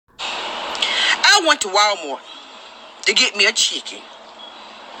I went to Walmart to get me a chicken.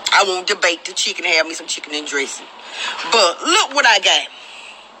 I want to bake the chicken, have me some chicken and dressing. But look what I got.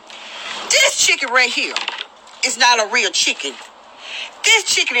 This chicken right here is not a real chicken. This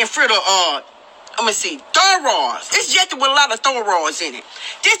chicken in front of, let me see, thyroids. It's injected with a lot of thyroids in it.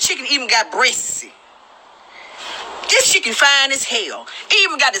 This chicken even got breasts. This chicken fine as hell. It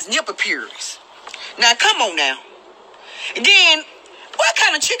even got his nipple piercings. Now, come on now. And then, what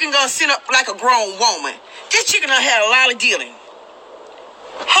kind of chicken gonna sit up like a grown woman? This chicken done had a lot of dealing.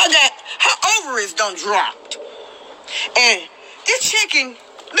 Her ovaries done dropped. And this chicken,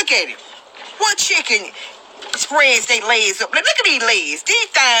 look at it. What chicken spreads their legs up? Look at these legs. These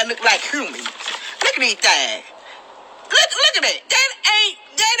thighs look like humans. Look at these thighs. Look at that.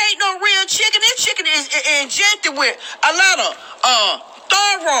 That ain't no real chicken. This chicken is injected with a lot of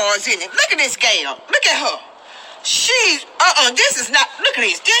thyroids in it. Look at this gal. Look at her. She's this is not, look at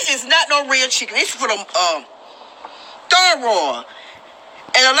this. This is not no real chicken. It's for the thyroid.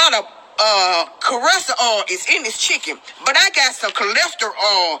 And a lot of cholesterol is in this chicken. But I got some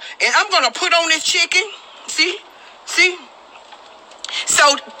cholesterol, and I'm gonna put on this chicken. See?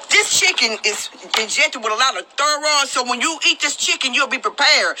 So this chicken is injected with a lot of thyroid. So when you eat this chicken, you'll be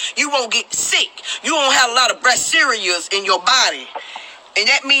prepared. You won't get sick. You won't have a lot of bacteria in your body. And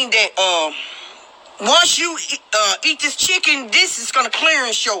that means that once you eat this chicken, this is gonna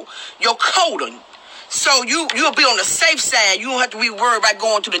clearance your colon. So you'll be on the safe side. You don't have to be worried about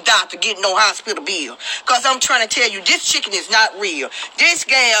going to the doctor, getting no hospital bill. Because I'm trying to tell you, this chicken is not real. This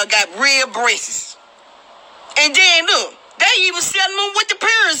gal got real breasts. And then, look, they even selling them with the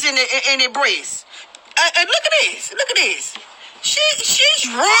piercings in their breasts. And look at this. Look at this. She's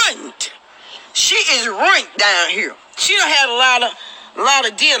ruined. She is ruined down here. She done had a lot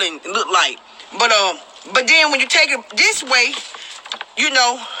of dealing, it look like. But then when you take it this way, you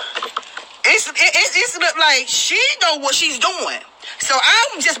know, it's look like she know what she's doing. So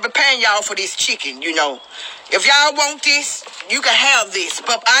I'm just preparing y'all for this chicken, you know. If y'all want this, you can have this.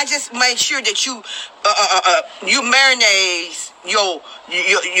 But I just make sure that you marinate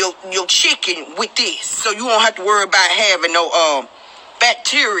your chicken with this, so you won't have to worry about having no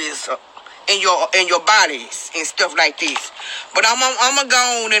bacteria in your bodies and stuff like this. But I'm gonna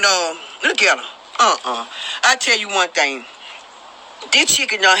go on and look at her. I tell you one thing. This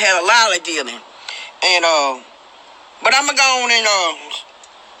chicken done had a lot of dealing. And but I'm gonna go on and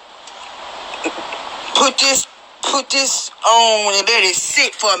put this on and let it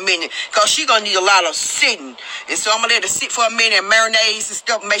sit for a minute, cause she gonna need a lot of sitting. And so I'm gonna let it sit for a minute and marinate and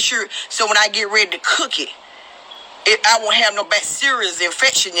stuff, make sure so when I get ready to cook it, I won't have no bacteria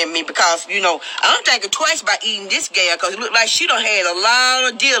infection in me, because, you know, I'm thinking twice about eating this gal, because it look like she done had a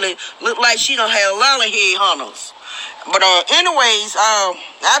lot of dealing. Look like she done had a lot of head hunters. But anyways,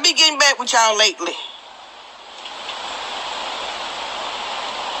 I'll be getting back with y'all lately.